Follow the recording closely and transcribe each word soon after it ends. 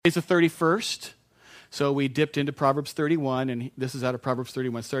It's the 31st, so we dipped into Proverbs 31, and this is out of Proverbs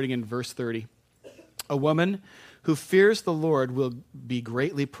 31, starting in verse 30. A woman who fears the Lord will be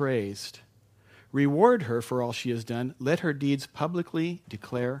greatly praised. Reward her for all she has done. Let her deeds publicly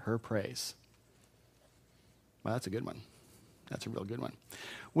declare her praise. Well, that's a good one. That's a real good one.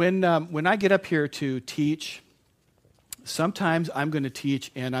 When I get up here to teach, sometimes I'm going to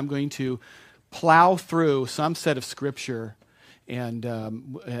teach and I'm going to plow through some set of scripture and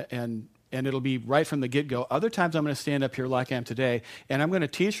it'll be right from the get-go. Other times I'm going to stand up here like I am today, and I'm going to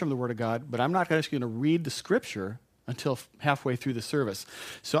teach from the Word of God, but I'm not actually going to read the scripture until halfway through the service.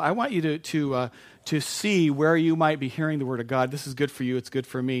 So I want you to see where you might be hearing the Word of God. This is good for you. It's good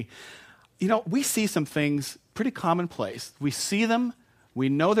for me. You know, we see some things pretty commonplace. We see them. We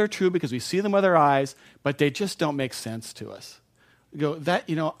know they're true because we see them with our eyes, but they just don't make sense to us.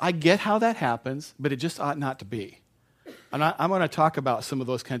 I get how that happens, but it just ought not to be. And I'm going to talk about some of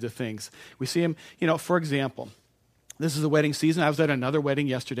those kinds of things. We see them, for example, this is the wedding season. I was at another wedding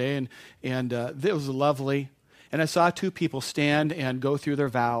yesterday, and it was lovely. And I saw two people stand and go through their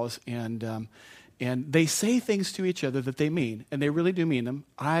vows, and they say things to each other that they mean, and they really do mean them.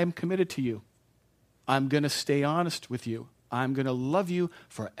 I'm committed to you. I'm going to stay honest with you. I'm going to love you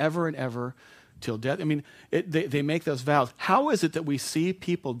forever and ever till death. I mean, they make those vows. How is it that we see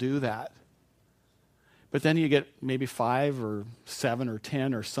people do that? But then you get maybe 5 or 7 or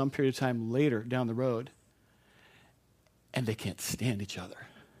 10 or some period of time later down the road, and they can't stand each other.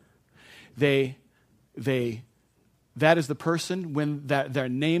 That is the person, when their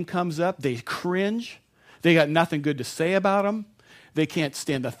name comes up, they cringe. They got nothing good to say about them. They can't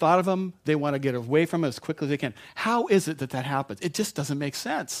stand the thought of them. They want to get away from it as quickly as they can. How is it that happens? It just doesn't make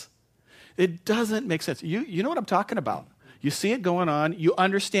sense. It doesn't make sense. You know what I'm talking about. You see it going on. You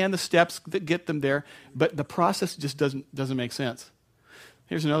understand the steps that get them there, but the process just doesn't make sense.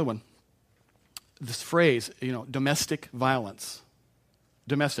 Here's another one. This phrase, domestic violence.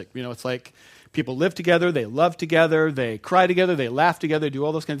 Domestic, it's like people live together, they love together, they cry together, they laugh together, do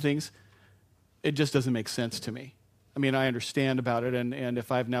all those kinds of things. It just doesn't make sense to me. I mean, I understand about it, and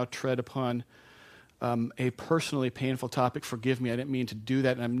if I've now tread upon a personally painful topic, forgive me, I didn't mean to do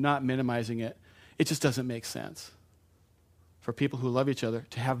that, and I'm not minimizing it. It just doesn't make sense for people who love each other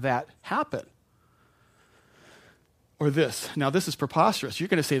to have that happen. Or this. Now, this is preposterous. You're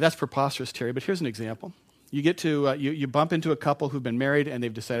going to say, that's preposterous, Terry, but here's an example. You get to, you bump into a couple who've been married and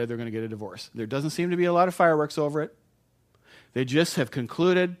they've decided they're going to get a divorce. There doesn't seem to be a lot of fireworks over it. They just have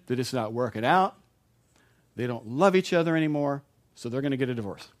concluded that it's not working out. They don't love each other anymore, so they're going to get a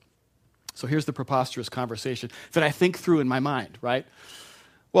divorce. So here's the preposterous conversation that I think through in my mind, right?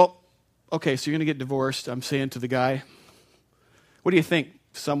 Well, okay, so you're going to get divorced. I'm saying to the guy, what do you think?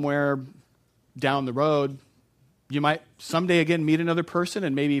 Somewhere down the road, you might someday again meet another person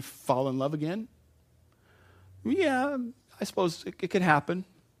and maybe fall in love again? Yeah, I suppose it could happen.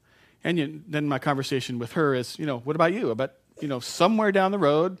 And then my conversation with her is, what about you? About, somewhere down the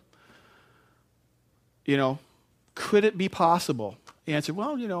road, could it be possible? The answer,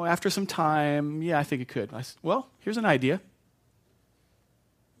 well, after some time, yeah, I think it could. I said, well, here's an idea.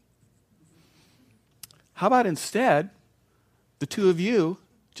 How about instead, the two of you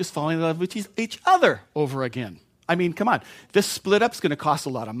just falling in love with each other over again? I mean, come on. This split up is going to cost a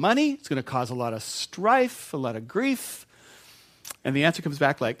lot of money. It's going to cause a lot of strife, a lot of grief. And the answer comes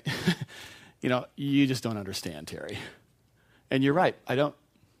back like, you just don't understand, Terry. And you're right. I don't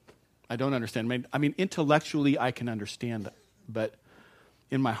understand. I mean, intellectually, I can understand it. But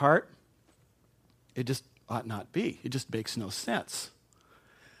in my heart, it just ought not be. It just makes no sense.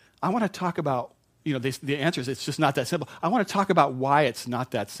 I want to talk about, the answer is it's just not that simple. I want to talk about why it's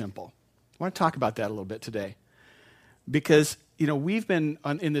not that simple. I want to talk about that a little bit today. Because, we've been,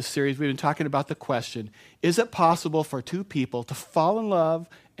 in this series, we've been talking about the question, is it possible for two people to fall in love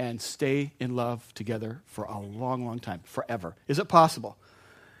and stay in love together for a long, long time, forever? Is it possible?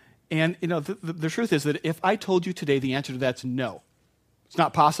 And, the truth is that if I told you today the answer to that's no, it's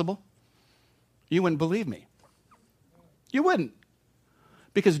not possible, you wouldn't believe me. You wouldn't.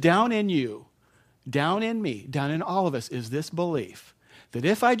 Because down in you, down in me, down in all of us is this belief that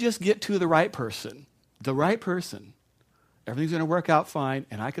if I just get to the right person, everything's going to work out fine,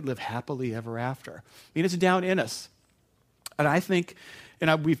 and I could live happily ever after. I mean, it's down in us. And I think,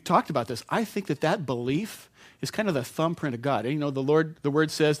 we've talked about this, I think that belief is kind of the thumbprint of God. And, the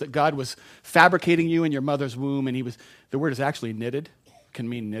word says that God was fabricating you in your mother's womb, and the word is actually knitted, can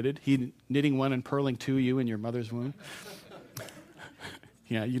mean knitted. He knitting one and purling two you in your mother's womb.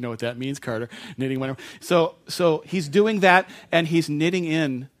 Yeah, you know what that means, Carter. Knitting one. So he's doing that, and he's knitting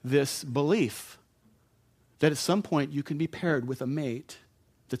in this belief that at some point you can be paired with a mate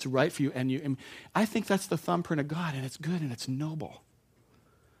that's right for you. And I think that's the thumbprint of God, and it's good and it's noble.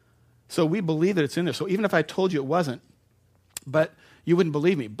 So we believe that it's in there. So even if I told you it wasn't, but you wouldn't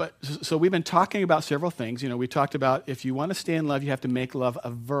believe me. But so we've been talking about several things. We talked about if you want to stay in love, you have to make love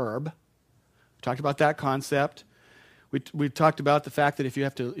a verb. We talked about that concept. We talked about the fact that if you're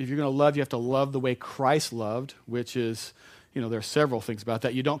going to love, you have to love the way Christ loved, which is, there are several things about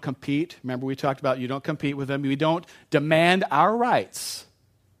that. You don't compete. Remember, we talked about you don't compete with them. We don't demand our rights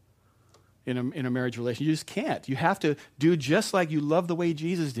in a marriage relationship. You just can't. You have to do just like you love the way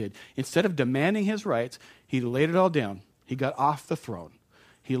Jesus did. Instead of demanding his rights, he laid it all down. He got off the throne.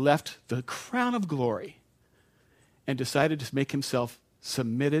 He left the crown of glory and decided to make himself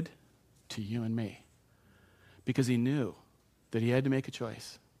submitted to you and me because he knew that he had to make a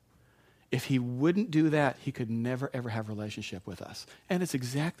choice. If he wouldn't do that, he could never, ever have a relationship with us. And it's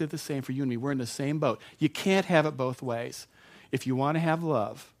exactly the same for you and me. We're in the same boat. You can't have it both ways. If you want to have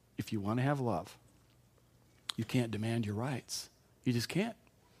love, you can't demand your rights. You just can't.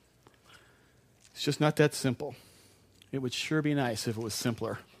 It's just not that simple. It would sure be nice if it was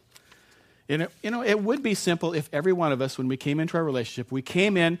simpler. And it would be simple if every one of us, when we came into our relationship, we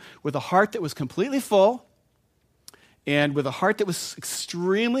came in with a heart that was completely full and with a heart that was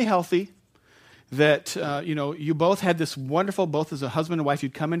extremely healthy, that, you both had this wonderful, both as a husband and wife,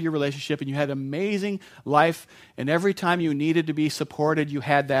 you'd come into your relationship and you had an amazing life, and every time you needed to be supported, you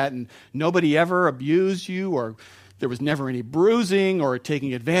had that, and nobody ever abused you, or there was never any bruising or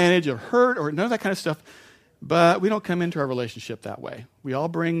taking advantage or hurt or none of that kind of stuff. But we don't come into our relationship that way. We all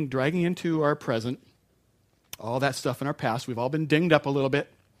bring, dragging into our present, all that stuff in our past. We've all been dinged up a little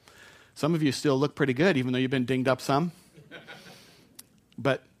bit. Some of you still look pretty good, even though you've been dinged up some.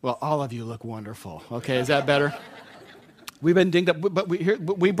 But, well, all of you look wonderful. Okay, is that better? We've been dinged up, but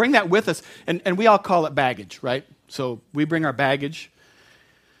we bring that with us, and we all call it baggage, right? So we bring our baggage.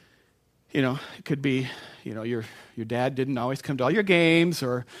 It could be, your dad didn't always come to all your games,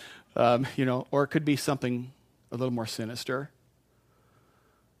 or it could be something a little more sinister.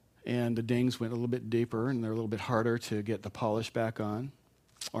 And the dings went a little bit deeper, and they're a little bit harder to get the polish back on.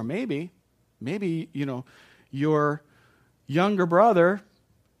 Or maybe, your younger brother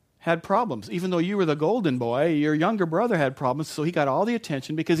had problems. Even though you were the golden boy, your younger brother had problems, so he got all the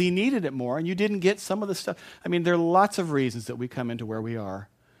attention because he needed it more, and you didn't get some of the stuff. I mean, there are lots of reasons that we come into where we are,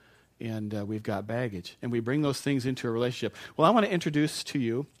 and we've got baggage. And we bring those things into a relationship. Well, I want to introduce to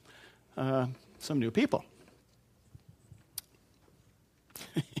you some new people.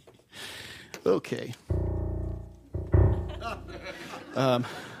 Okay.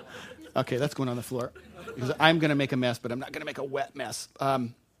 Okay, that's going on the floor. Because I'm going to make a mess, but I'm not going to make a wet mess.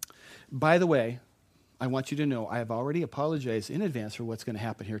 By the way, I want you to know I have already apologized in advance for what's going to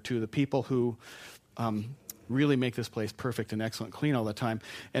happen here to the people who really make this place perfect and excellent, clean all the time.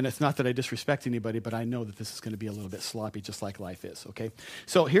 And it's not that I disrespect anybody, but I know that this is going to be a little bit sloppy, just like life is, okay?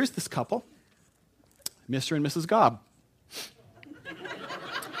 So here's this couple, Mr. and Mrs. Gobb.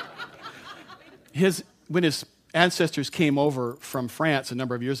 When his ancestors came over from France a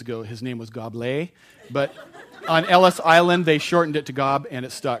number of years ago, his name was Goblet, but on Ellis Island, they shortened it to Gobb, and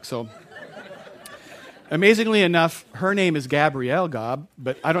it stuck. So, amazingly enough, her name is Gabrielle Gobb,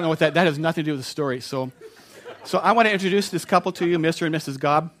 but I don't know what that has nothing to do with the story. So I want to introduce this couple to you, Mr. and Mrs.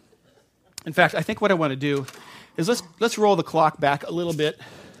 Gobb. In fact, I think what I want to do is let's roll the clock back a little bit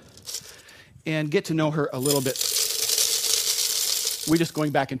and get to know her a little bit. We're just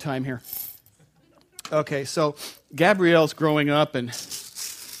going back in time here. Okay, so Gabrielle's growing up, and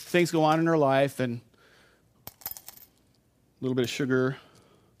things go on in her life, and a little bit of sugar,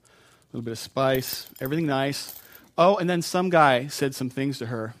 a little bit of spice, everything nice. Oh, and then some guy said some things to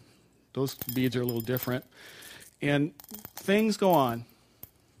her. Those beads are a little different. And things go on.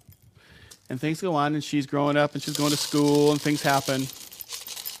 And she's growing up, and she's going to school, and things happen.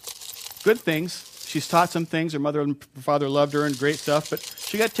 Good things. She's taught some things. Her mother and father loved her and great stuff, but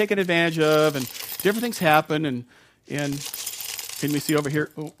she got taken advantage of, and different things happen, and can we see over here?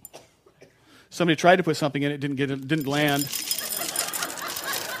 Oh, somebody tried to put something in it, didn't land.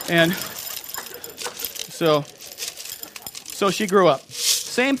 And so she grew up.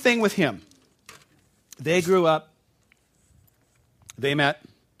 Same thing with him. They grew up. They met,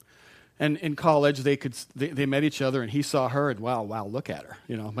 and in college they met each other, and he saw her, and wow, look at her,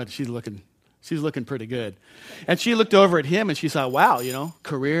 but she's looking pretty good. And she looked over at him, and she saw, wow,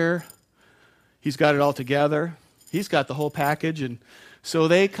 career. He's got it all together. He's got the whole package. And so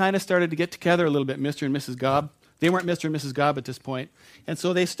they kind of started to get together a little bit, Mr. and Mrs. Gobb. They weren't Mr. and Mrs. Gobb at this point. And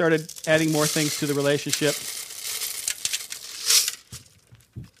so they started adding more things to the relationship.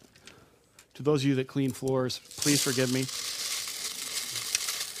 To those of you that clean floors, please forgive me.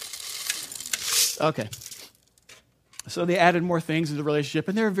 Okay. So they added more things into the relationship,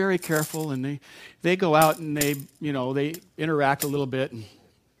 and they're very careful, and they go out and they interact a little bit,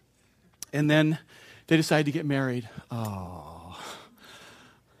 and then they decide to get married. Oh.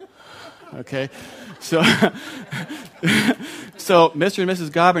 Okay. So so Mr. and Mrs.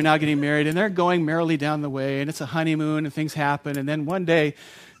 Gobb are now getting married, and they're going merrily down the way, and it's a honeymoon, and things happen, and then one day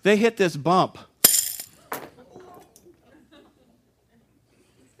they hit this bump.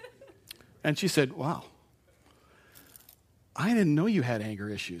 And she said, wow, I didn't know you had anger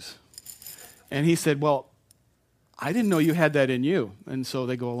issues. And he said, well, I didn't know you had that in you. And so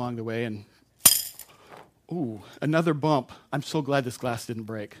they go along the way, and ooh, another bump. I'm so glad this glass didn't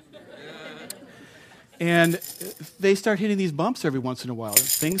break. And they start hitting these bumps every once in a while.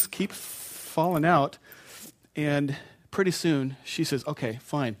 Things keep falling out. And pretty soon, she says, okay,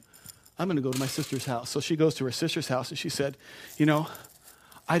 fine. I'm going to go to my sister's house. So she goes to her sister's house, and she said,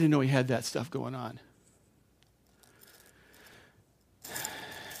 I didn't know he had that stuff going on.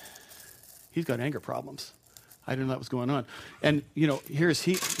 He's got anger problems. I didn't know that was going on. And, here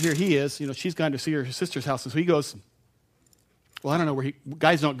he is. She's gone to see her sister's house. And so he goes, well, I don't know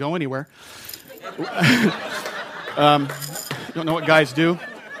guys don't go anywhere. Don't know what guys do.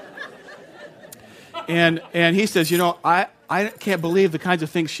 And he says, I can't believe the kinds of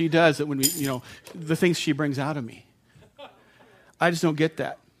things she does that when the things she brings out of me. I just don't get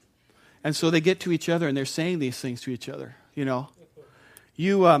that. And so they get to each other and they're saying these things to each other. You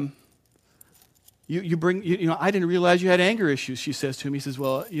bring, I didn't realize you had anger issues, she says to him. He says,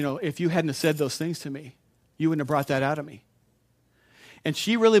 well, if you hadn't have said those things to me, you wouldn't have brought that out of me. And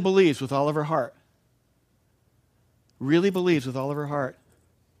she really believes with all of her heart,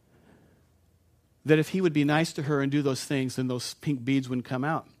 that if he would be nice to her and do those things, then those pink beads wouldn't come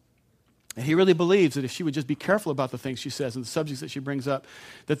out. And he really believes that if she would just be careful about the things she says and the subjects that she brings up,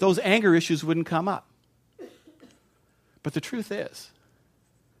 that those anger issues wouldn't come up. But the truth is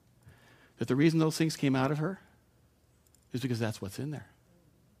that the reason those things came out of her is because that's what's in there.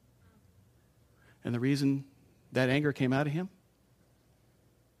 And the reason that anger came out of him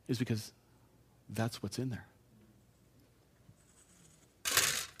is because that's what's in there.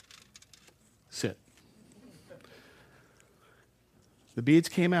 Sit. The beads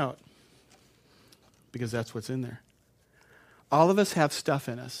came out because that's what's in there. All of us have stuff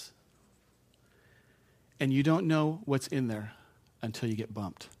in us, and you don't know what's in there until you get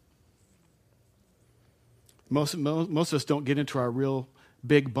bumped. Most of us don't get into our real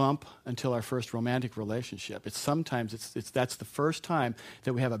big bump until our first romantic relationship. That's the first time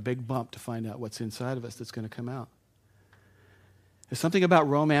that we have a big bump to find out what's inside of us that's going to come out. There's something about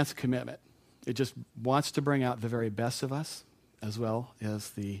romance commitment. It just wants to bring out the very best of us as well as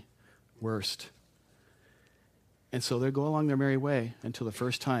the worst. And so they go along their merry way until the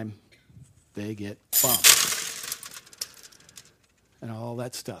first time they get bumped. And all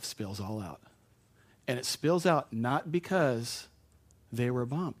that stuff spills all out. And it spills out not because they were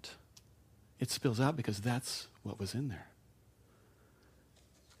bumped. It spills out because that's what was in there.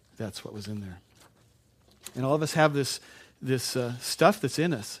 That's what was in there. And all of us have this stuff that's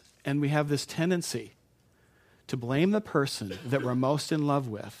in us, and we have this tendency to blame the person that we're most in love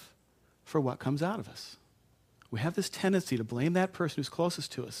with for what comes out of us. We have this tendency to blame that person who's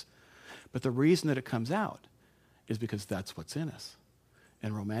closest to us, but the reason that it comes out is because that's what's in us.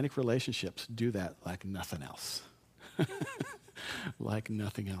 And romantic relationships do that like nothing else. Like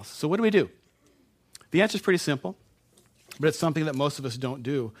nothing else. So what do? The answer is pretty simple, but it's something that most of us don't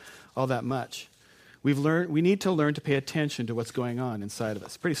do all that much. We need to learn to pay attention to what's going on inside of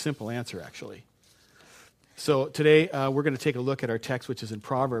us. Pretty simple answer, actually. So today we're going to take a look at our text, which is in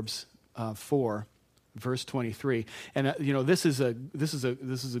Proverbs 4, verse 23. And this is a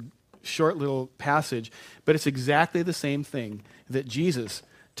short little passage, but it's exactly the same thing that Jesus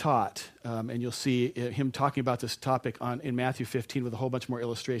taught. And you'll see him talking about this topic in Matthew 15 with a whole bunch more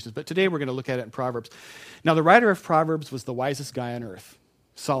illustrations. But today we're going to look at it in Proverbs. Now, the writer of Proverbs was the wisest guy on earth,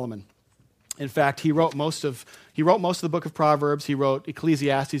 Solomon. In fact, he wrote most of the book of Proverbs. He wrote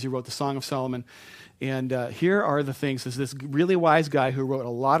Ecclesiastes. He wrote the Song of Solomon. And here are the things. This really wise guy who wrote a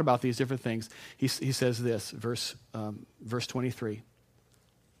lot about these different things. He says this, verse 23.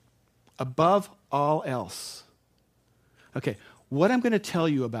 Above all else. Okay, what I'm going to tell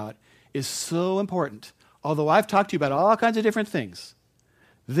you about is so important. Although I've talked to you about all kinds of different things,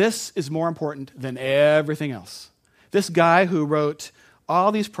 this is more important than everything else. This guy who wrote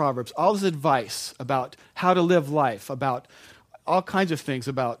all these proverbs, all this advice about how to live life, about all kinds of things,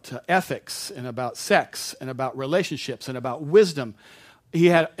 about ethics and about sex and about relationships and about wisdom, he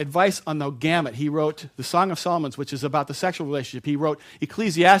had advice on the gamut. He wrote the Song of Solomon, which is about the sexual relationship. He wrote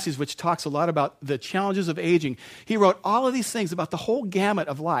Ecclesiastes, which talks a lot about the challenges of aging. He wrote all of these things about the whole gamut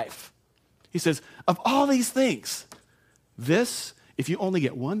of life. He says, of all these things, this, if you only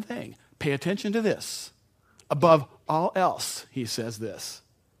get one thing, pay attention to this. Above all else, he says this,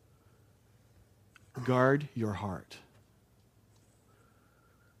 guard your heart.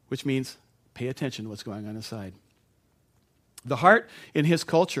 Which means pay attention to what's going on inside. The heart in his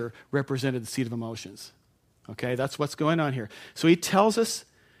culture represented the seat of emotions. Okay, that's what's going on here. So he tells us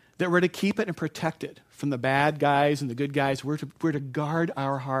that we're to keep it and protect it from the bad guys and the good guys. We're to guard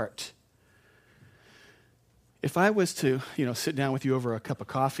our heart. If I was to, sit down with you over a cup of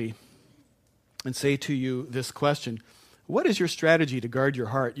coffee and say to you this question, what is your strategy to guard your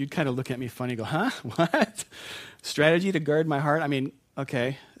heart? You'd kind of look at me funny and go, huh? What? Strategy to guard my heart? I mean,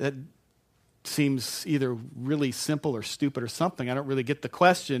 okay, that seems either really simple or stupid or something. I don't really get the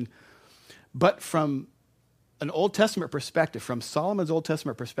question. But from an Old Testament perspective, from Solomon's Old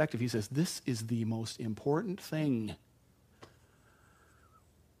Testament perspective, he says, this is the most important thing.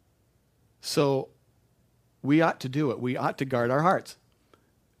 So we ought to do it. We ought to guard our hearts.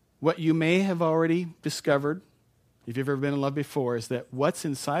 What you may have already discovered, if you've ever been in love before, is that what's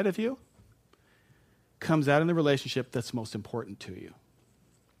inside of you comes out in the relationship that's most important to you.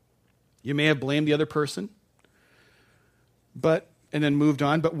 You may have blamed the other person, and then moved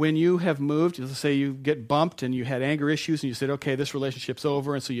on. But when you have moved, let's say you get bumped and you had anger issues and you said, okay, this relationship's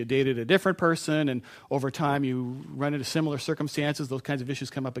over, and so you dated a different person, and over time you run into similar circumstances, those kinds of issues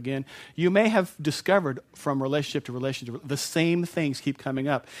come up again. You may have discovered from relationship to relationship, the same things keep coming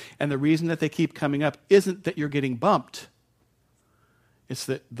up. And the reason that they keep coming up isn't that you're getting bumped. It's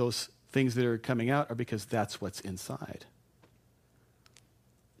that those things that are coming out are because that's what's inside.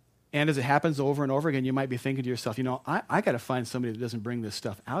 And as it happens over and over again, you might be thinking to yourself, I got to find somebody that doesn't bring this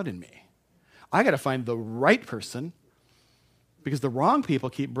stuff out in me. I got to find the right person because the wrong people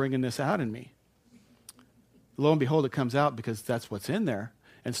keep bringing this out in me. Lo and behold, it comes out because that's what's in there.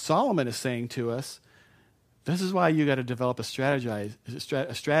 And Solomon is saying to us, this is why you got to develop a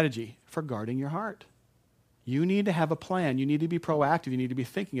strategy for guarding your heart. You need to have a plan. You need to be proactive. You need to be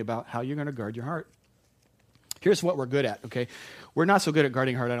thinking about how you're going to guard your heart. Here's what we're good at, okay? We're not so good at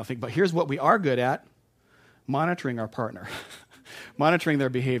guarding heart, I don't think, but here's what we are good at: monitoring our partner, monitoring their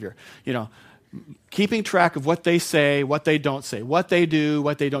behavior. Keeping track of what they say, what they don't say, what they do,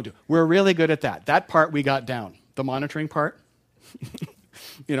 what they don't do. We're really good at that. That part we got down. The monitoring part,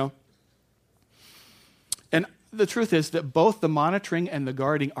 And the truth is that both the monitoring and the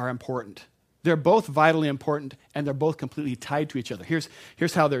guarding are important. They're both vitally important, and they're both completely tied to each other.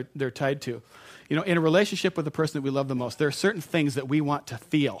 Here's how they're tied to. In a relationship with the person that we love the most, there are certain things that we want to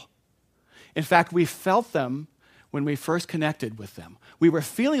feel. In fact, we felt them when we first connected with them. We were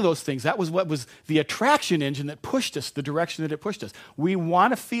feeling those things. That was what was the attraction engine that pushed us, the direction that it pushed us. We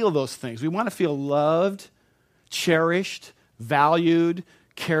want to feel those things. We want to feel loved, cherished, valued,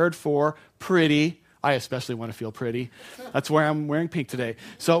 cared for, pretty. I especially want to feel pretty. That's why I'm wearing pink today.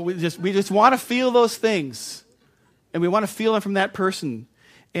 So we just want to feel those things. And we want to feel them from that person.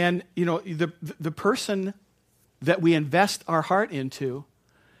 And, the person that we invest our heart into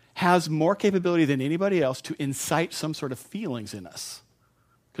has more capability than anybody else to incite some sort of feelings in us.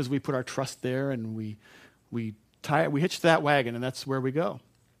 Because we put our trust there and we hitch that wagon, and that's where we go.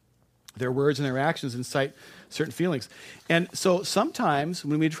 Their words and their actions incite certain feelings. And so sometimes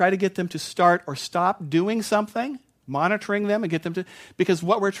when we try to get them to start or stop doing something, monitoring them and get them to, because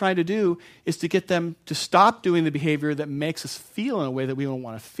what we're trying to do is to get them to stop doing the behavior that makes us feel in a way that we don't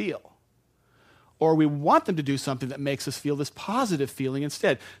want to feel. Or we want them to do something that makes us feel this positive feeling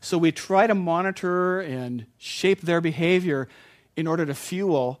instead. So we try to monitor and shape their behavior in order to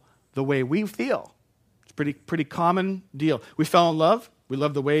fuel the way we feel. It's a pretty common deal. We fell in love. We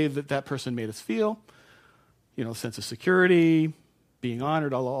love the way that person made us feel. Sense of security, being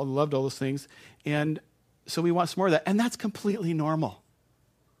honored, loved all those things. And so we want some more of that. And that's completely normal.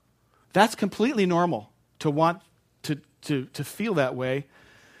 That's completely normal to want to feel that way.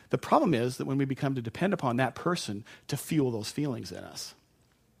 The problem is that when we become to depend upon that person to fuel those feelings in us.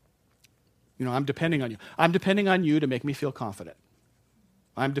 I'm depending on you. I'm depending on you to make me feel confident.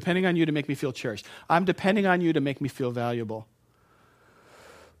 I'm depending on you to make me feel cherished. I'm depending on you to make me feel valuable.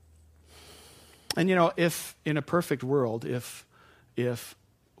 And if in a perfect world, if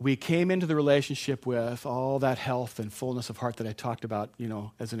we came into the relationship with all that health and fullness of heart that I talked about,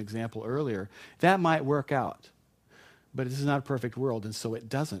 as an example earlier, that might work out. But this is not a perfect world, and so it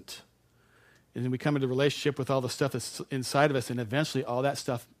doesn't. And then we come into a relationship with all the stuff that's inside of us, and eventually all that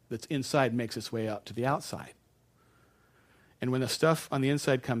stuff that's inside makes its way out to the outside. And when the stuff on the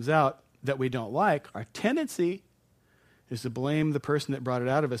inside comes out that we don't like, our tendency is to blame the person that brought it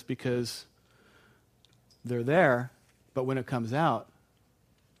out of us because they're there, but when it comes out,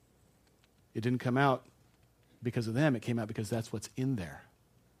 it didn't come out because of them. It came out because that's what's in there.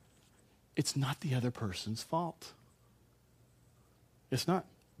 It's not the other person's fault. It's not.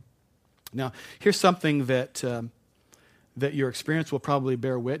 Now, here's something that your experience will probably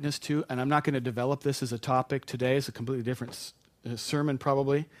bear witness to, and I'm not going to develop this as a topic today. It's a completely different sermon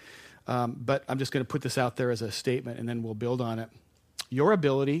probably, but I'm just going to put this out there as a statement, and then we'll build on it. Your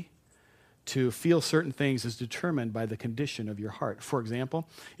ability to feel certain things is determined by the condition of your heart. For example,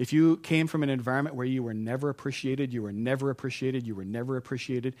 if you came from an environment where you were never appreciated, you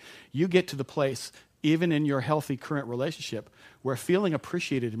get to the place, even in your healthy current relationship, where feeling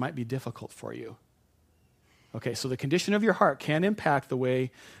appreciated might be difficult for you. Okay, so the condition of your heart can impact the way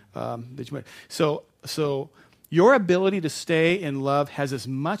that you might. So your ability to stay in love has as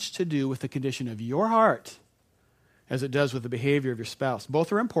much to do with the condition of your heart as it does with the behavior of your spouse.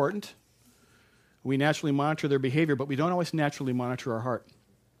 Both are important. We naturally monitor their behavior, but we don't always naturally monitor our heart.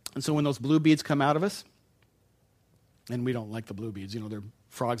 And so when those blue beads come out of us, and we don't like the blue beads, they're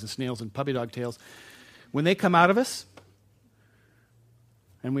frogs and snails and puppy dog tails. When they come out of us,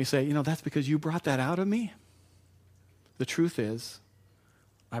 and we say, that's because you brought that out of me. The truth is,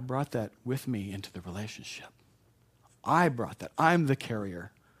 I brought that with me into the relationship. I brought that. I'm the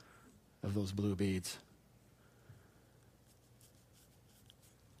carrier of those blue beads.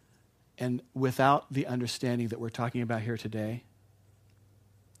 And without the understanding that we're talking about here today,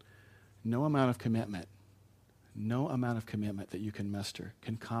 no amount of commitment that you can muster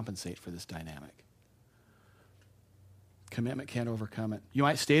can compensate for this dynamic. Commitment can't overcome it. You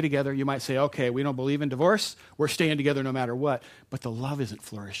might stay together. You might say, okay, we don't believe in divorce. We're staying together no matter what. But the love isn't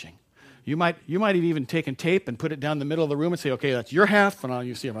flourishing. You might have even taken tape and put it down the middle of the room and say, okay, that's your half, and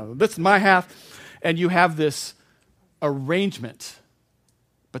you see this is my half. And you have this arrangement.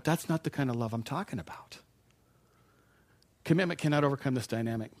 But that's not the kind of love I'm talking about. Commitment cannot overcome this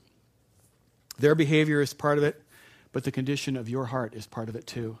dynamic. Their behavior is part of it, but the condition of your heart is part of it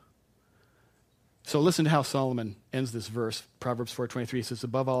too. So listen to how Solomon ends this verse. Proverbs 4:23 says,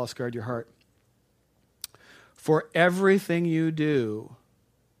 above all else, guard your heart. For everything you do,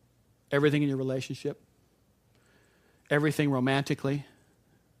 everything in your relationship, everything romantically,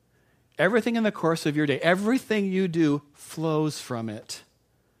 everything in the course of your day, everything you do flows from it.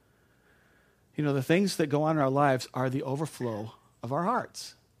 The things that go on in our lives are the overflow of our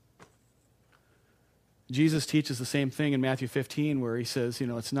hearts. Jesus teaches the same thing in Matthew 15 where he says,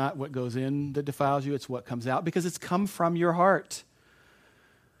 it's not what goes in that defiles you, it's what comes out because it's come from your heart.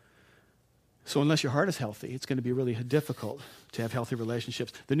 So unless your heart is healthy, it's going to be really difficult to have healthy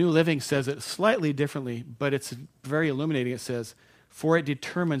relationships. The New Living says it slightly differently, but it's very illuminating. It says, for it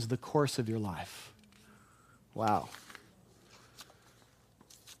determines the course of your life. Wow.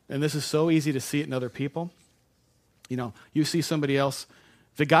 And this is so easy to see it in other people. You see somebody else,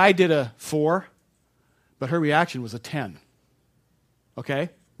 the guy did a 4, but her reaction was a 10. Okay?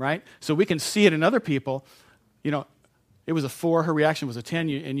 Right? So we can see it in other people. It was a 4, her reaction was a 10,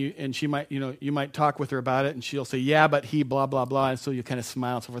 and she might, you might talk with her about it, and she'll say, yeah, but he, blah, blah, blah, and so you kind of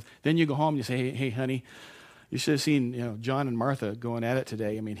smile and so forth. Then you go home and you say, hey, honey, you should have seen, John and Martha going at it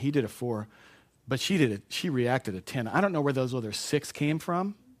today. I mean, he did a 4, but she reacted a 10. I don't know where those other 6 came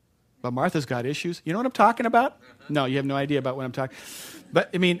from. But Martha's got issues. You know what I'm talking about? No, you have no idea about what I'm talking.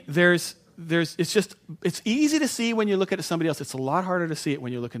 But I mean, it's easy to see when you look at somebody else. It's a lot harder to see it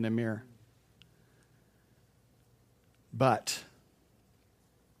when you look in the mirror. But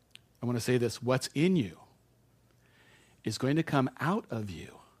I want to say this, what's in you is going to come out of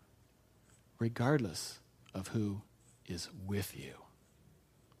you regardless of who is with you.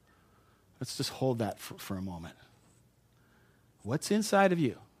 Let's just hold that for a moment. What's inside of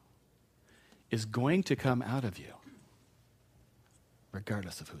you is going to come out of you,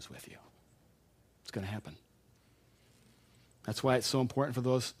 regardless of who's with you. It's going to happen. That's why it's so important for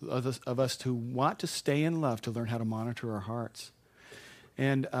those of us who want to stay in love to learn how to monitor our hearts.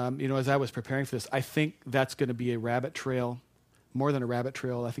 And, as I was preparing for this, I think that's going to be a rabbit trail, more than a rabbit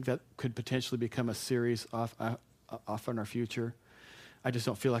trail. I think that could potentially become a series off in our future. I just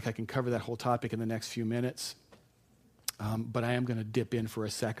don't feel like I can cover that whole topic in the next few minutes. But I am going to dip in for a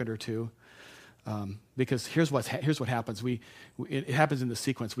second or two. Because here's what happens. It happens in the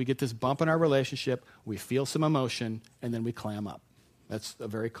sequence. We get this bump in our relationship, we feel some emotion, and then we clam up. That's a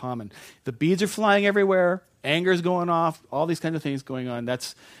very common. The beads are flying everywhere. Anger is going off. All these kinds of things going on.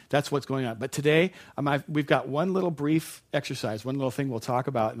 That's what's going on. But today, we've got one little brief exercise, one little thing we'll talk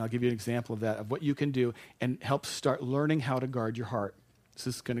about, and I'll give you an example of that, of what you can do and help start learning how to guard your heart. This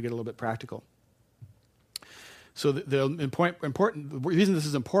is going to get a little bit practical. So the reason this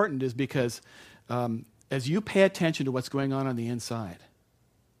is important is because as you pay attention to what's going on the inside,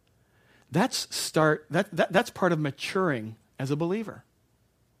 that's part of maturing as a believer.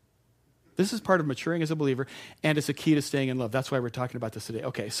 This is part of maturing as a believer, and it's a key to staying in love. That's why we're talking about this today.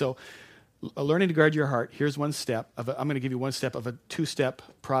 Okay, so learning to guard your heart, here's one step. I'm going to give you one step of a two-step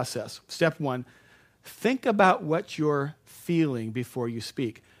process. Step one, think about what you're feeling before you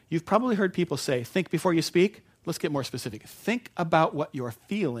speak. You've probably heard people say, think before you speak. Let's get more specific. Think about what you're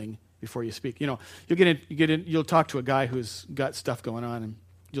feeling before you speak. You'll talk to a guy who's got stuff going on, and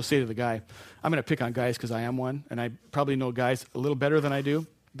you'll say to the guy, I'm going to pick on guys because I am one, and I probably know guys a little better than I do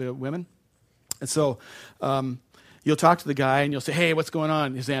the women. And so you'll talk to the guy, and you'll say, hey, what's going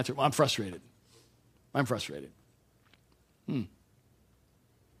on? His answer, well, I'm frustrated. I'm frustrated.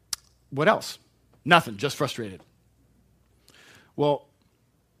 What else? Nothing, just frustrated. Well,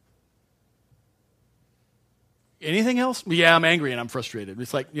 anything else? Yeah, I'm angry and I'm frustrated.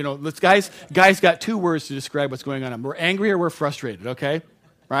 It's like, guys got two words to describe what's going on. We're angry or we're frustrated, okay?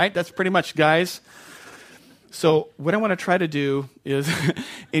 Right? That's pretty much guys. So what I want to try to do is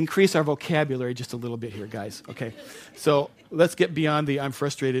increase our vocabulary just a little bit here, guys, okay? So let's get beyond the I'm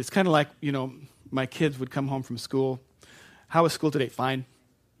frustrated. It's kind of like, my kids would come home from school. How was school today? Fine.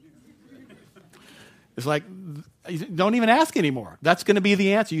 It's like, don't even ask anymore. That's going to be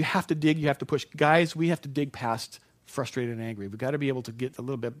the answer. You have to dig, you have to push. Guys, we have to dig past frustrated and angry. We've got to be able to get a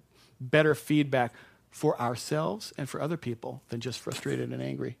little bit better feedback for ourselves and for other people than just frustrated and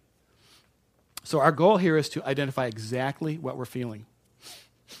angry. So our goal here is to identify exactly what we're feeling.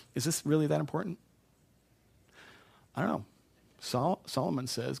 Is this really that important? I don't know. Solomon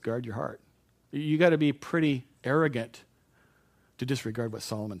says, guard your heart. You got to be pretty arrogant to disregard what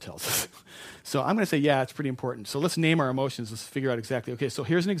Solomon tells us. So I'm going to say, yeah, it's pretty important. So let's name our emotions. Let's figure out exactly. Okay, so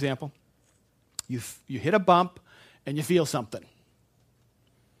here's an example. You hit a bump and you feel something.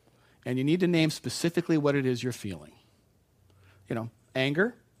 And you need to name specifically what it is you're feeling.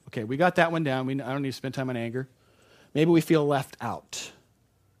 Anger. Okay, we got that one down. I don't need to spend time on anger. Maybe we feel left out.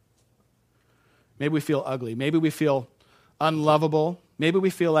 Maybe we feel ugly. Maybe we feel unlovable. Maybe we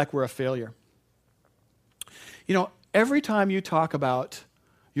feel like we're a failure. Every time you talk about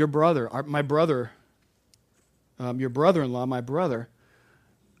your brother, my brother, your brother-in-law, my brother,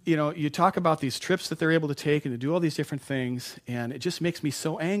 you talk about these trips that they're able to take and to do all these different things, and it just makes me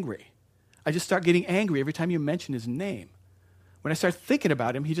so angry. I just start getting angry every time you mention his name. When I start thinking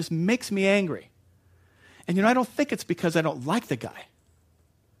about him, he just makes me angry. And I don't think it's because I don't like the guy.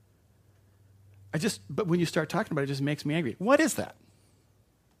 But when you start talking about it, it just makes me angry. What is that?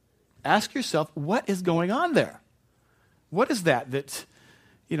 Ask yourself, what is going on there? What is that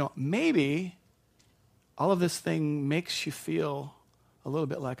maybe all of this thing makes you feel a little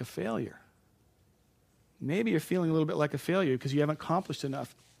bit like a failure. Maybe you're feeling a little bit like a failure because you haven't accomplished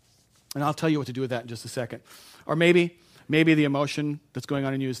enough. And I'll tell you what to do with that in just a second. Or maybe the emotion that's going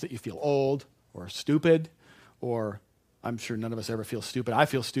on in you is that you feel old or stupid, or I'm sure none of us ever feel stupid. I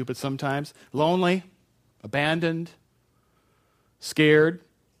feel stupid sometimes. Lonely, abandoned, scared.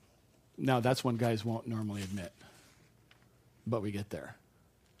 Now, that's one guys won't normally admit. But we get there.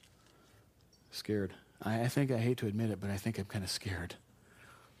 Scared. I think I hate to admit it, but I think I'm kind of scared.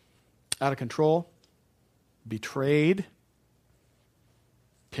 Out of control, betrayed,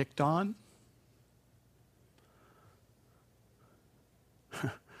 picked on.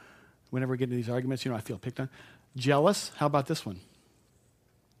 Whenever we get into these arguments, I feel picked on. Jealous. How about this one?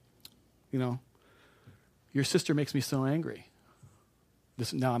 Your sister makes me so angry.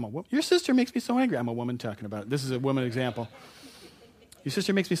 Now I'm a woman. Your sister makes me so angry. I'm a woman talking about it. This is a woman example. Your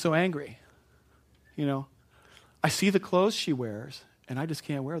sister makes me so angry. I see the clothes she wears, and I just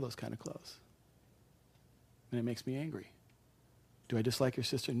can't wear those kind of clothes. And it makes me angry. Do I dislike your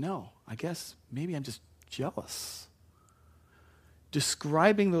sister? No. I guess maybe I'm just jealous.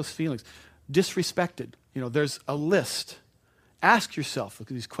 Describing those feelings. Disrespected. There's a list. Ask yourself, look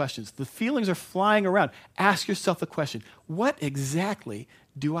at these questions. The feelings are flying around. Ask yourself the question, what exactly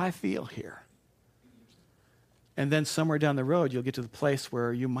do I feel here? And then somewhere down the road, you'll get to the place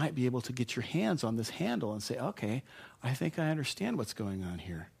where you might be able to get your hands on this handle and say, okay, I think I understand what's going on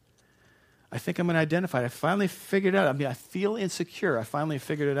here. I think I'm going to identify it. I finally figured it out. I feel insecure. I finally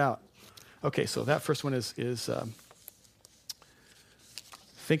figured it out. Okay, so that first one is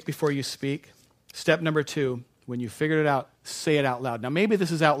think before you speak. Step number 2, When you figured it out, say it out loud. Now, maybe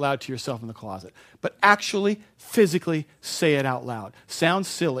this is out loud to yourself in the closet, but actually, physically say it out loud. Sounds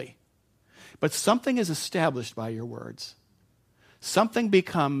silly, but something is established by your words. Something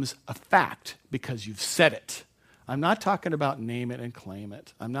becomes a fact because you've said it. I'm not talking about name it and claim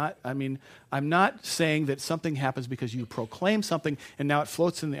it. I'm not saying that something happens because you proclaim something and now it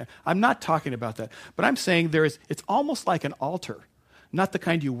floats in the air. I'm not talking about that. But I'm saying it's almost like an altar, not the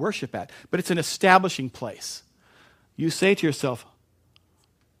kind you worship at, but it's an establishing place. You say to yourself,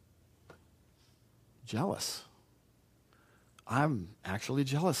 jealous. I'm actually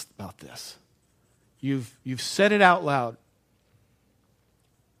jealous about this. You've said it out loud.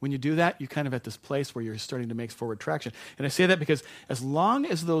 When you do that, you're kind of at this place where you're starting to make forward traction. And I say that because as long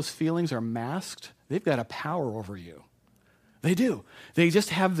as those feelings are masked, they've got a power over you. They do. They just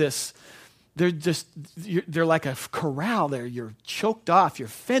have this, they're like a corral there. You're choked off. You're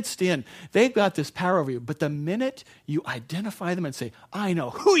fenced in. They've got this power over you. But the minute you identify them and say, I know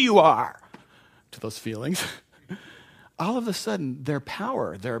who you are, to those feelings, all of a sudden their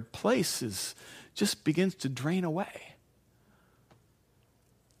power, their place just begins to drain away.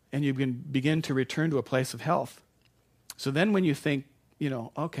 And you can begin to return to a place of health. So then when you think,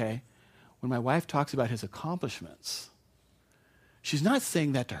 okay, when my wife talks about his accomplishments, she's not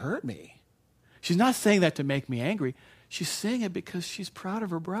saying that to hurt me. She's not saying that to make me angry. She's saying it because she's proud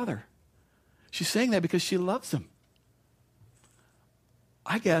of her brother. She's saying that because she loves him.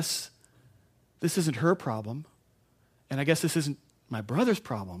 I guess this isn't her problem, and I guess this isn't my brother's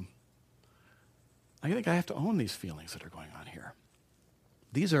problem. I think I have to own these feelings that are going on here.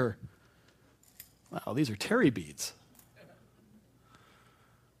 These are terry beads.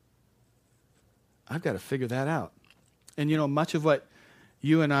 I've got to figure that out. And much of what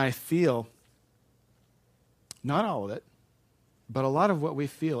you and I feel, not all of it, but a lot of what we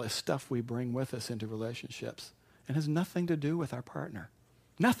feel is stuff we bring with us into relationships and has nothing to do with our partner.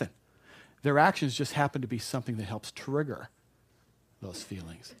 Nothing. Their actions just happen to be something that helps trigger those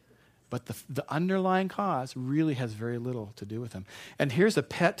feelings. But the underlying cause really has very little to do with them. And here's a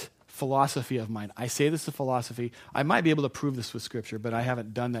pet philosophy of mine. I say this is a philosophy. I might be able to prove this with Scripture, but I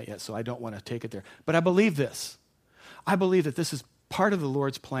haven't done that yet, so I don't want to take it there. But I believe this. I believe that this is part of the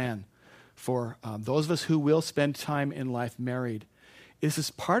Lord's plan for those of us who will spend time in life married. This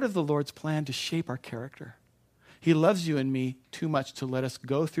is part of the Lord's plan to shape our character. He loves you and me too much to let us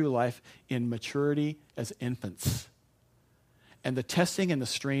go through life in maturity as infants. And the testing and the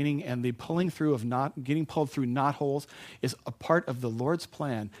straining and the pulling through of getting pulled through knot holes is a part of the Lord's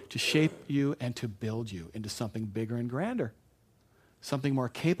plan to shape you and to build you into something bigger and grander, something more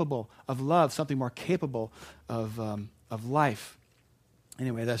capable of love, something more capable of life.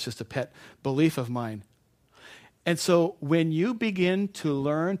 Anyway, that's just a pet belief of mine. And so when you begin to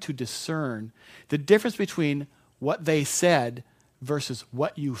learn to discern the difference between what they said versus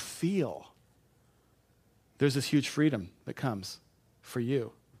what you feel, there's this huge freedom that comes for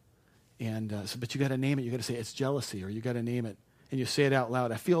you. And but you got to name it. You got to say it's jealousy, or you got to name it. And you say it out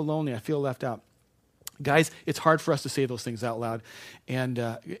loud. I feel lonely. I feel left out. Guys, it's hard for us to say those things out loud. And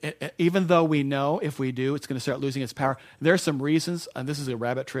even though we know if we do, it's going to start losing its power. There are some reasons, and this is a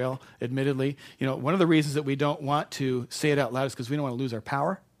rabbit trail, admittedly. One of the reasons that we don't want to say it out loud is because we don't want to lose our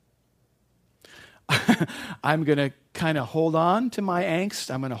power. I'm going to kind of hold on to my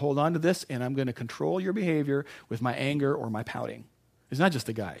angst. I'm going to hold on to this, and I'm going to control your behavior with my anger or my pouting. It's not just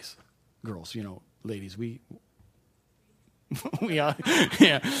the guys, girls, ladies. We are,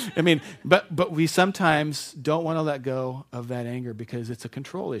 yeah. But we sometimes don't want to let go of that anger because it's a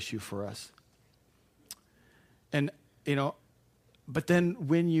control issue for us. And, but then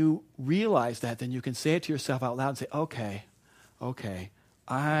when you realize that, then you can say it to yourself out loud and say, okay,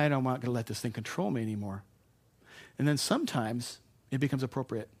 I'm not going to let this thing control me anymore. And then sometimes it becomes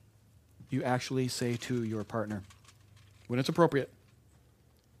appropriate. You actually say to your partner, when it's appropriate,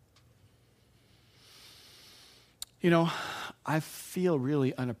 I feel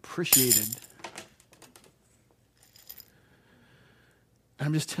really unappreciated. And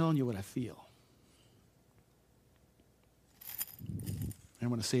I'm just telling you what I feel. And I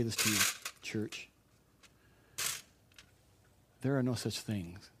want to say this to you, church. There are no such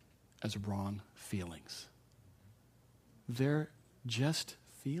things as wrong feelings. They're just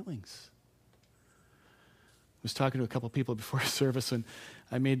feelings. I was talking to a couple of people before service, and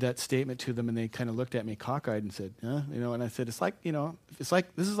I made that statement to them, and they kind of looked at me cockeyed and said, huh? And I said, this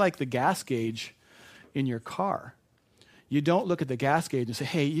is like the gas gauge in your car. You don't look at the gas gauge and say,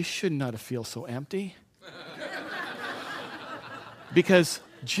 hey, you should not feel so empty. Because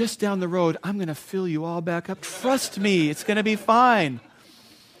just down the road, I'm going to fill you all back up. Trust me, it's going to be fine.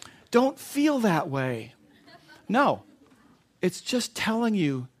 Don't feel that way. No. It's just telling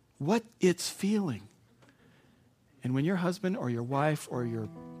you what it's feeling. And when your husband or your wife or your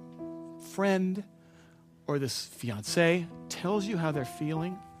friend or this fiancé tells you how they're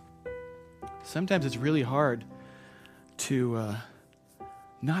feeling, sometimes it's really hard to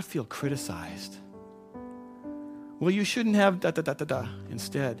not feel criticized. Well, you shouldn't have da-da-da-da-da.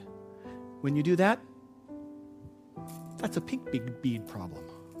 Instead, when you do that, that's a pink bead problem.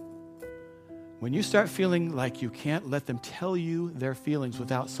 When you start feeling like you can't let them tell you their feelings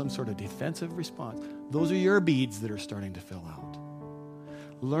without some sort of defensive response, those are your beads that are starting to fill out.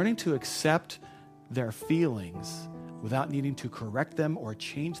 Learning to accept their feelings without needing to correct them or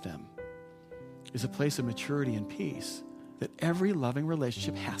change them is a place of maturity and peace that every loving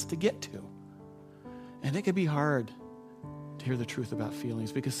relationship has to get to. And it can be hard to hear the truth about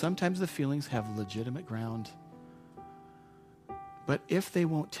feelings because sometimes the feelings have legitimate ground. But if they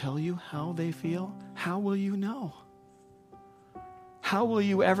won't tell you how they feel, how will you know? How will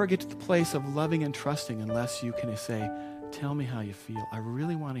you ever get to the place of loving and trusting unless you can say, tell me how you feel. I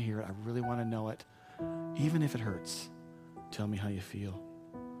really want to hear it. I really want to know it. Even if it hurts, tell me how you feel.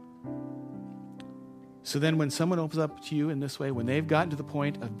 So then when someone opens up to you in this way, when they've gotten to the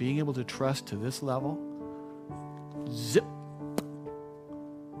point of being able to trust to this level, zip.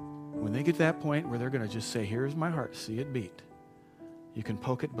 When they get to that point where they're going to just say, here's my heart, see it beat. You can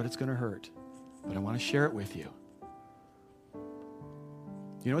poke it, but it's going to hurt. But I want to share it with you.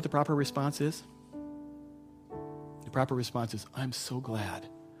 You know what the proper response is? The proper response is, I'm so glad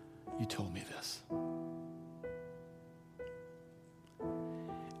you told me this.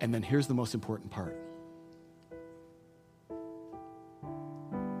 And then here's the most important part.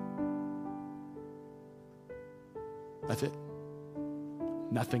 That's it.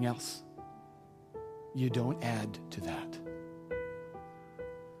 Nothing else. You don't add to that.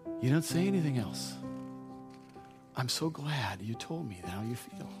 You don't say anything else. I'm so glad you told me how you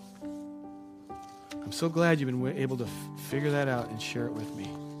feel. I'm so glad you've been able to figure that out and share it with me.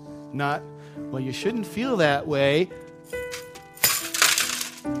 Not, well, you shouldn't feel that way.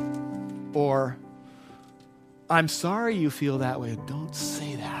 Or, I'm sorry you feel that way. Don't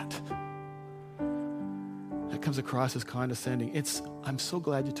say that. That comes across as condescending. It's, I'm so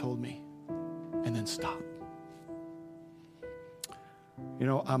glad you told me. And then stop. You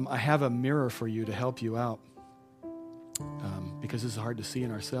know, I have a mirror for you to help you out because this is hard to see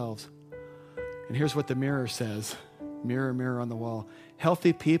in ourselves. And here's what the mirror says. Mirror, mirror on the wall.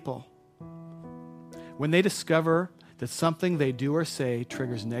 Healthy people, when they discover that something they do or say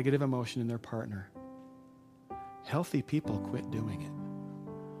triggers negative emotion in their partner, healthy people quit doing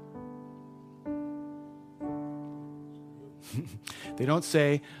it. They don't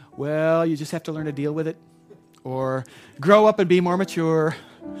say, well, you just have to learn to deal with it. Or grow up and be more mature.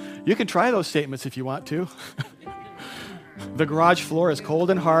 You can try those statements if you want to. The garage floor is cold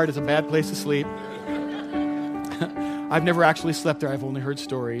and hard. It's a bad place to sleep. I've never actually slept there. I've only heard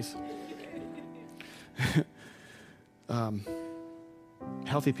stories.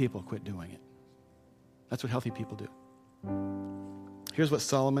 Healthy people quit doing it. That's what healthy people do. Here's what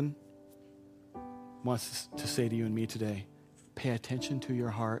Solomon wants to say to you and me today. Pay attention to your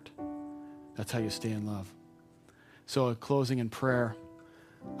heart. That's how you stay in love. So in closing in prayer,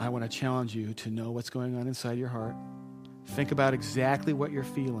 I want to challenge you to know what's going on inside your heart. Think about exactly what you're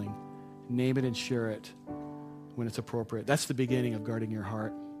feeling. Name it and share it when it's appropriate. That's the beginning of guarding your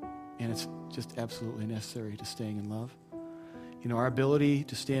heart. And it's just absolutely necessary to staying in love. You know, our ability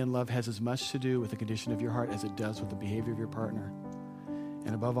to stay in love has as much to do with the condition of your heart as it does with the behavior of your partner.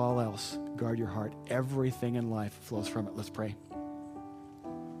 And above all else, guard your heart. Everything in life flows from it. Let's pray.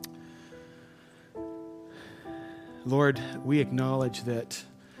 Lord, we acknowledge that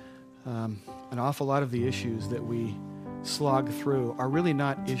an awful lot of the issues that we slog through are really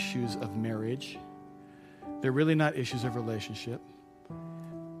not issues of marriage. They're really not issues of relationship.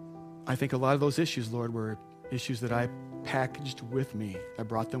 I think a lot of those issues, Lord, were issues that I packaged with me. I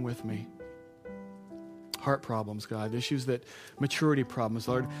brought them with me. Heart problems, God, issues that, maturity problems,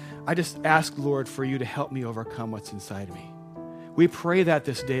 Lord. I just ask, Lord, for you to help me overcome what's inside of me. We pray that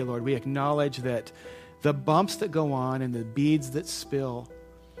this day, Lord. We acknowledge that the bumps that go on and the beads that spill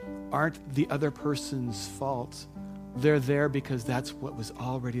aren't the other person's fault. They're there because that's what was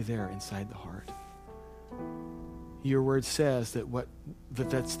already there inside the heart. Your word says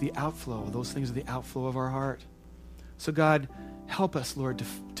that's the outflow. Those things are the outflow of our heart. So God, help us, Lord,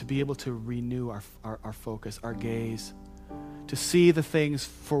 to be able to renew our focus, our gaze, to see the things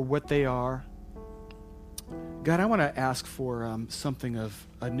for what they are. God, I want to ask for something of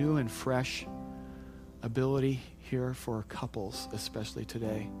a new and fresh ability here for couples, especially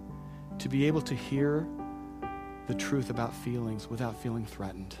today, to be able to hear the truth about feelings without feeling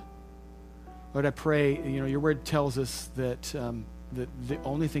threatened. Lord, I pray, your word tells us that that the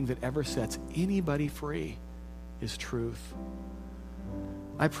only thing that ever sets anybody free is truth.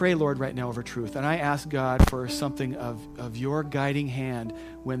 I pray, Lord, right now over truth, and I ask God for something of your guiding hand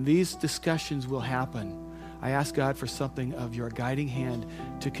when these discussions will happen. I ask God for something of your guiding hand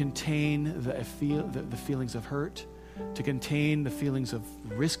to contain the feelings of hurt, to contain the feelings of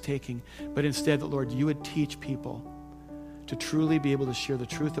risk-taking, but instead that, Lord, you would teach people to truly be able to share the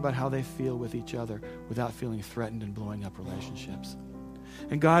truth about how they feel with each other without feeling threatened and blowing up relationships.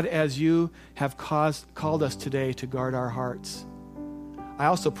 And God, as you have called us today to guard our hearts, I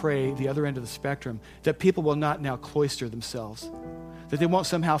also pray the other end of the spectrum that people will not now cloister themselves, that they won't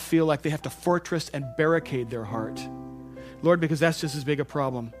somehow feel like they have to fortress and barricade their heart. Lord, because that's just as big a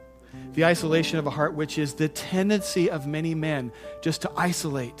problem. The isolation of a heart, which is the tendency of many men just to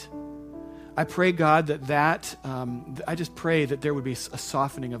isolate. I pray, God, I just pray that there would be a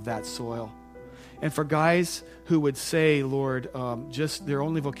softening of that soil. And for guys who would say, Lord, just their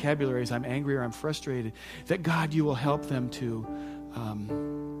only vocabulary is I'm angry or I'm frustrated, that God, you will help them to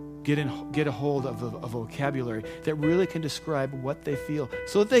get a hold of a vocabulary that really can describe what they feel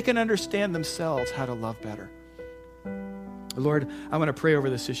so that they can understand themselves how to love better. Lord, I want to pray over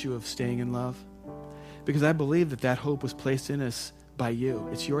this issue of staying in love because I believe that hope was placed in us by you.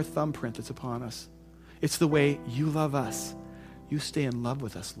 It's your thumbprint that's upon us. It's the way you love us. You stay in love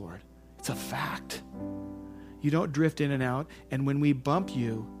with us, Lord. It's a fact. You don't drift in and out. And when we bump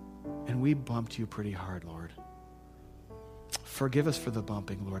you, and we bumped you pretty hard, Lord, forgive us for the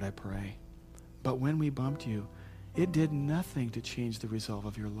bumping, Lord, I pray. But when we bumped you, it did nothing to change the resolve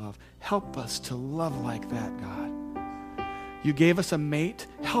of your love. Help us to love like that, God. You gave us a mate.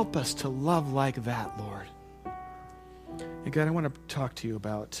 Help us to love like that, Lord. And God, I want to talk to you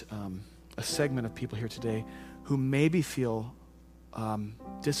about a segment of people here today who maybe feel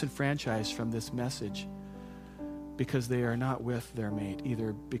disenfranchised from this message because they are not with their mate,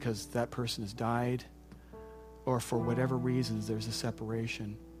 either because that person has died or for whatever reasons there's a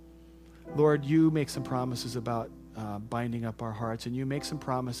separation. Lord, you make some promises about binding up our hearts, and you make some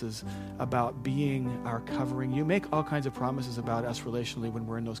promises about being our covering. You make all kinds of promises about us relationally when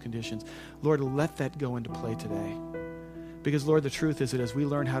we're in those conditions. Lord, let that go into play today. Because, Lord, the truth is that as we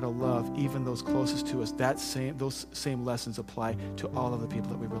learn how to love even those closest to us, those same lessons apply to all of the people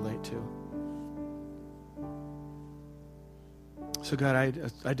that we relate to. So, God,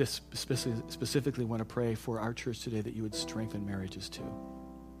 I just specifically want to pray for our church today that you would strengthen marriages too.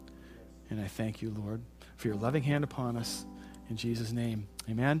 And I thank you, Lord, for your loving hand upon us. In Jesus' name,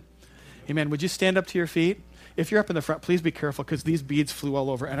 amen. Amen. Would you stand up to your feet? If you're up in the front, please be careful because these beads flew all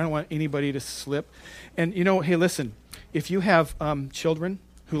over, and I don't want anybody to slip. And, hey, listen, if you have children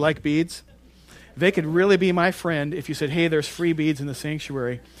who like beads, they could really be my friend if you said, hey, there's free beads in the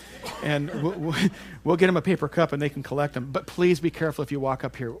sanctuary, and we'll get them a paper cup and they can collect them. But please be careful if you walk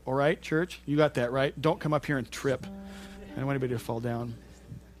up here. All right, church? You got that, right? Don't come up here and trip. I don't want anybody to fall down.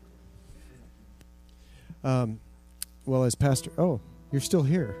 Well, as Pastor... Oh, you're still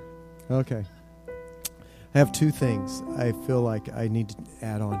here. Okay. I have two things I feel like I need to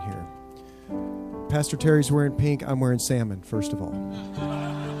add on here. Pastor Terry's wearing pink. I'm wearing salmon, first of all.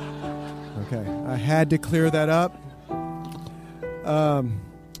 Okay. I had to clear that up.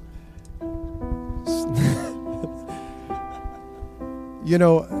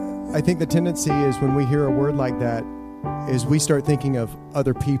 I think the tendency is when we hear a word like that is we start thinking of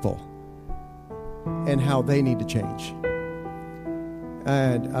other people and how they need to change.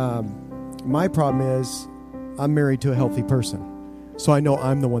 And my problem is I'm married to a healthy person, so I know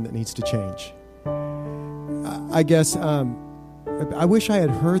I'm the one that needs to change. I guess I wish I had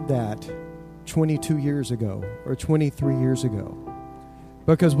heard that 22 years ago or 23 years ago,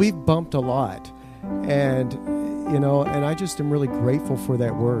 because we've bumped a lot, and and I just am really grateful for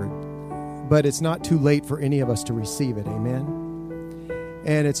that word. But it's not too late for any of us to receive it, amen?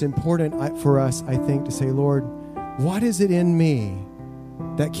 And it's important for us, I think, to say, Lord, what is it in me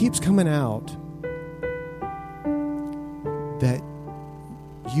that keeps coming out that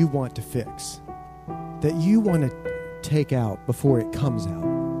you want to fix, that you want to take out before it comes out?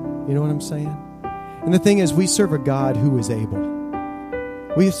 You know what I'm saying? And the thing is, we serve a God who is able.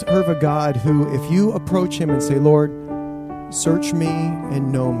 We serve a God who, if you approach him and say, Lord, search me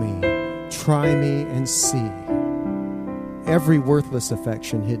and know me, try me and see every worthless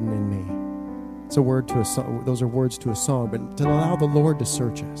affection hidden in me. It's a word to a song. Those are words to a song, but to allow the Lord to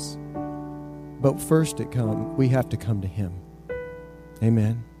search us. But first we have to come to him.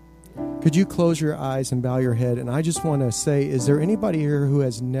 Amen. Could you close your eyes and bow your head? And I just want to say, is there anybody here who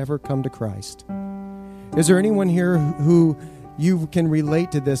has never come to Christ? Is there anyone here who you can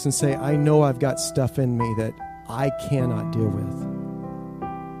relate to this and say, I know I've got stuff in me that I cannot deal with,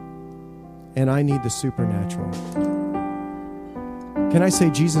 and I need the supernatural? Can I say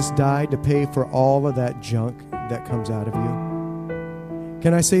Jesus died to pay for all of that junk that comes out of you?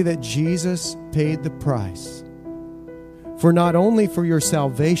 Can I say that Jesus paid the price for not only for your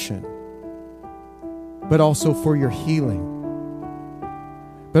salvation, but also for your healing,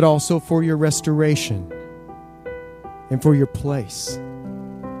 but also for your restoration, and for your place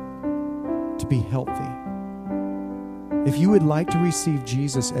to be healthy? If you would like to receive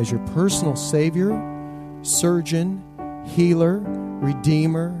Jesus as your personal Savior, surgeon, healer,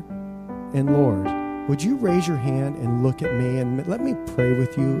 Redeemer, and Lord, would you raise your hand and look at me and let me pray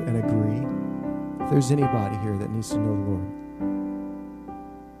with you and agree? If there's anybody here that needs to know the Lord.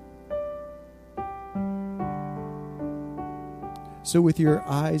 So with your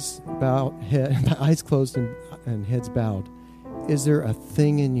eyes closed and heads bowed, is there a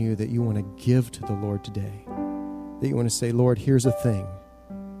thing in you that you want to give to the Lord today? That you want to say, Lord, here's a thing.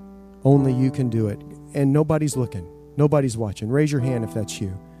 Only you can do it. And nobody's looking. Nobody's watching. Raise your hand if that's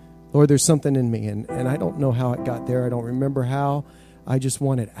you. Lord, there's something in me, and I don't know how it got there. I don't remember how. I just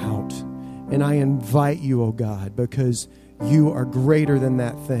want it out. And I invite you, oh God, because you are greater than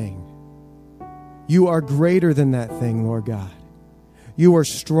that thing. You are greater than that thing, Lord God. You are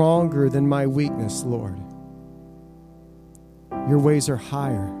stronger than my weakness, Lord. Your ways are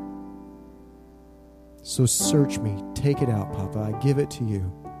higher. So search me. Take it out, Papa. I give it to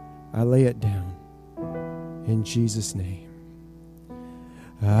you. I lay it down. In Jesus' name.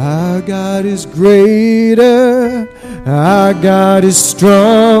 Our God is greater. Our God is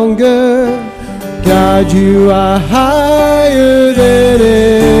stronger. God, you are higher than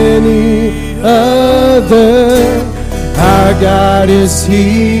any other. Our God is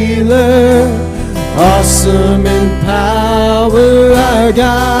healer, awesome in power. Our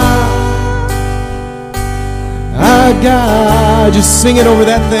God, just sing it over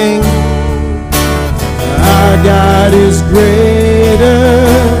that thing. Our God is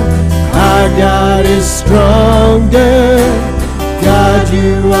greater, our God is stronger. God,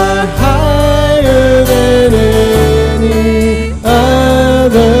 you are higher than any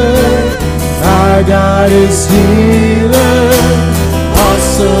other. Our God is healer,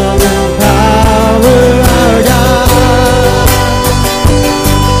 awesome in power. Our God,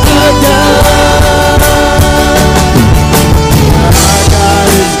 our God, our God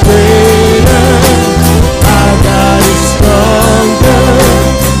is greater, our God is stronger.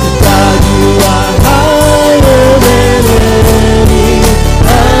 God, you are higher than any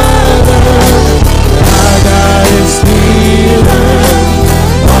other. Our God is healer,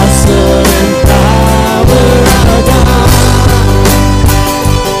 awesome in power.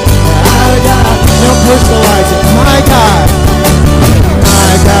 Our God, now personalize it. My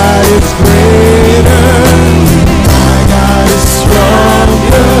God is greater, my God is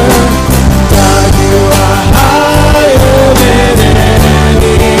stronger. God, you are higher than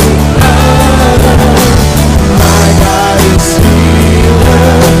any other. My God is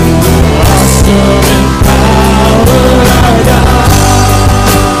healer, awesome in power. Our God,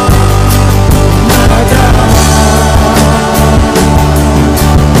 my God.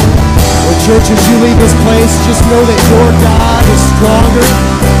 Well, church, as you leave this place, just know that your God is stronger,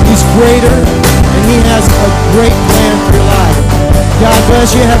 He's greater, and He has a great plan for your life. God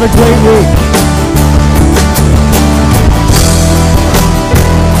bless you. Have a great week.